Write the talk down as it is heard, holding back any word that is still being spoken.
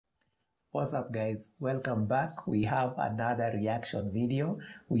What's up guys, welcome back. We have another reaction video.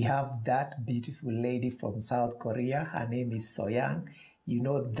 We have that beautiful lady from South Korea. Her name is SoHyang. You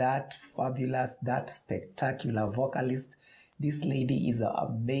know, that fabulous, that spectacular vocalist. This lady is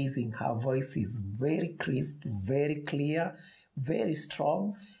amazing. Her voice is very crisp, very clear, very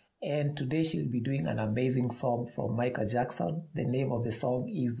strong. And today she'll be doing an amazing song from Michael Jackson. The name of the song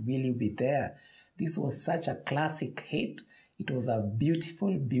is Will You Be There? This was such a classic hit. It was a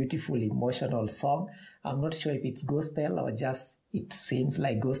beautiful, beautiful, emotional song. I'm not sure if it's gospel or just it seems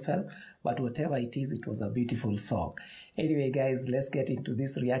like gospel, but whatever it is, it was a beautiful song. Anyway, guys, let's get into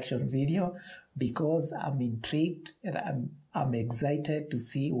this reaction video because I'm intrigued and I'm excited to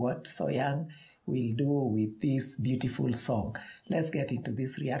see what SoHyang will do with this beautiful song. Let's get into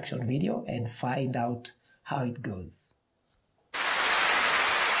this reaction video and find out how it goes.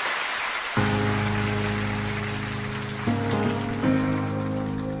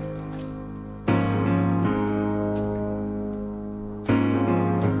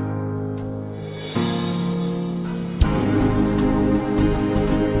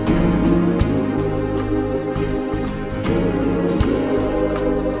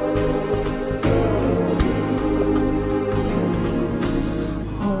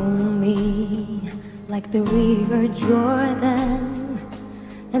 Like the river Jordan,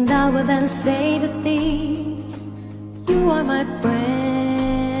 and I will then say to thee, you are my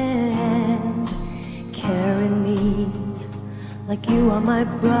friend. Carry me like you are my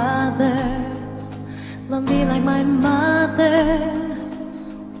brother. Love me like my mother.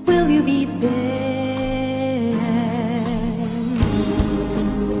 Will you be there?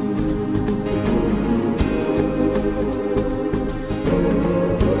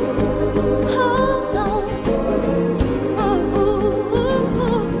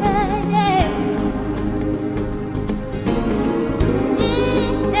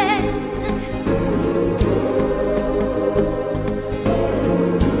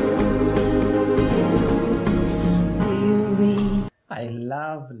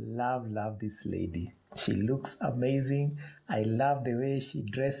 Love this lady. She looks amazing. I love the way she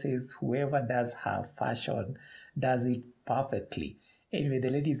dresses. Whoever does her fashion does it perfectly. Anyway, the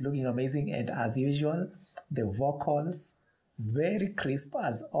lady is looking amazing, and as usual, the vocals very crisp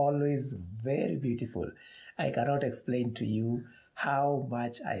as always, very beautiful. I cannot explain to you how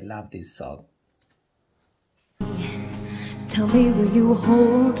much I love this song. Tell me, will you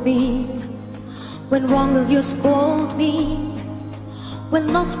hold me? When wrong, will you scold me? When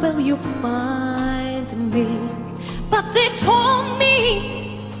not, will you find me? But they told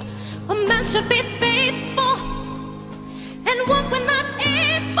me a man should be faithful and walk when not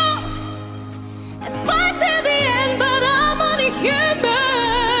able and fight till the end, but I'm only human.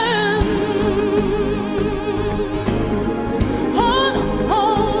 Hold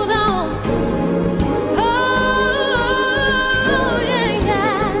on. Oh, yeah,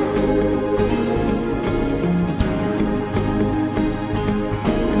 yeah.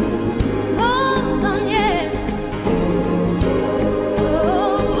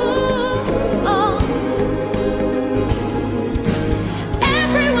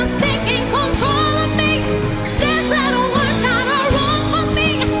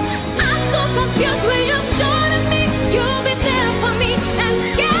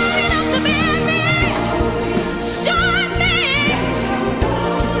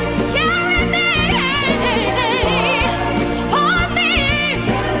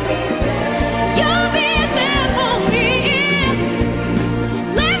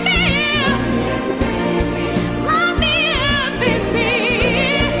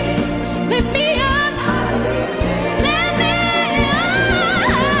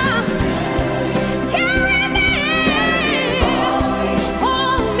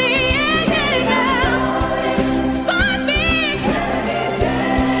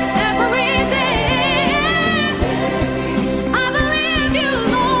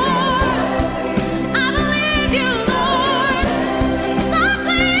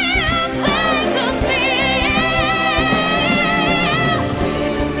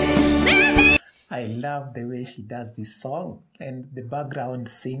 I love the way she does this song, and the background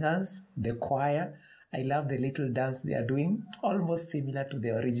singers, the choir. I love the little dance they are doing, almost similar to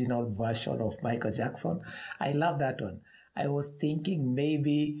the original version of Michael Jackson. I love that one. I was thinking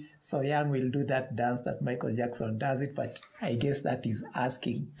maybe SoHyang will do that dance that Michael Jackson does it, but I guess that is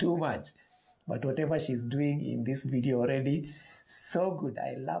asking too much. But whatever she's doing in this video already, so good.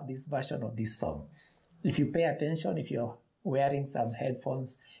 I love this version of this song. If you pay attention, if you're wearing some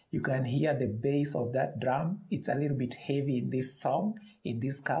headphones, you can hear the bass of that drum. It's a little bit heavy in this song, in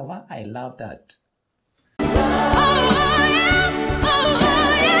this cover. I love that. Oh, yeah. Oh,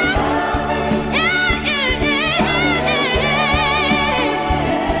 yeah.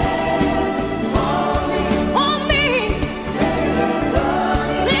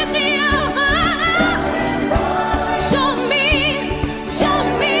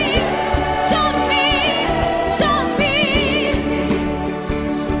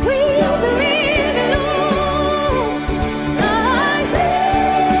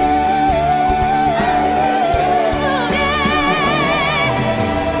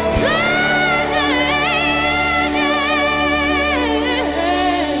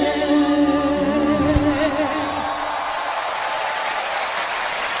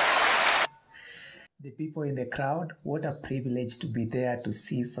 crowd. What a privilege to be there to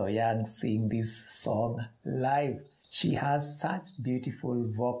see SoHyang sing this song live. She has such beautiful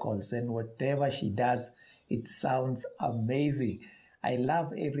vocals, and whatever she does, it sounds amazing. I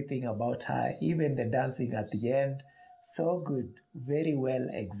love everything about her, even the dancing at the end. So good, very well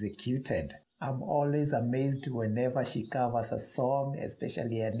executed. I'm always amazed whenever she covers a song,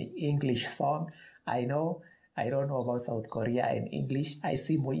 especially an English song. I don't know about South Korea and English. I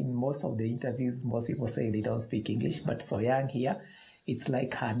see in most of the interviews, most people say they don't speak English, but SoHyang here, it's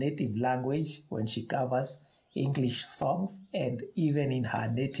like her native language when she covers English songs, and even in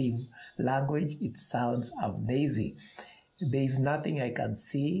her native language, it sounds amazing. There is nothing I can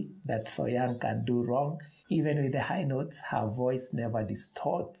see that SoHyang can do wrong. Even with the high notes, her voice never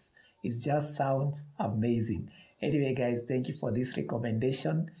distorts. It just sounds amazing. Anyway, guys, thank you for this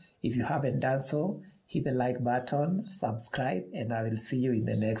recommendation. If you haven't done so, hit the like button, subscribe, and I will see you in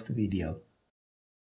the next video.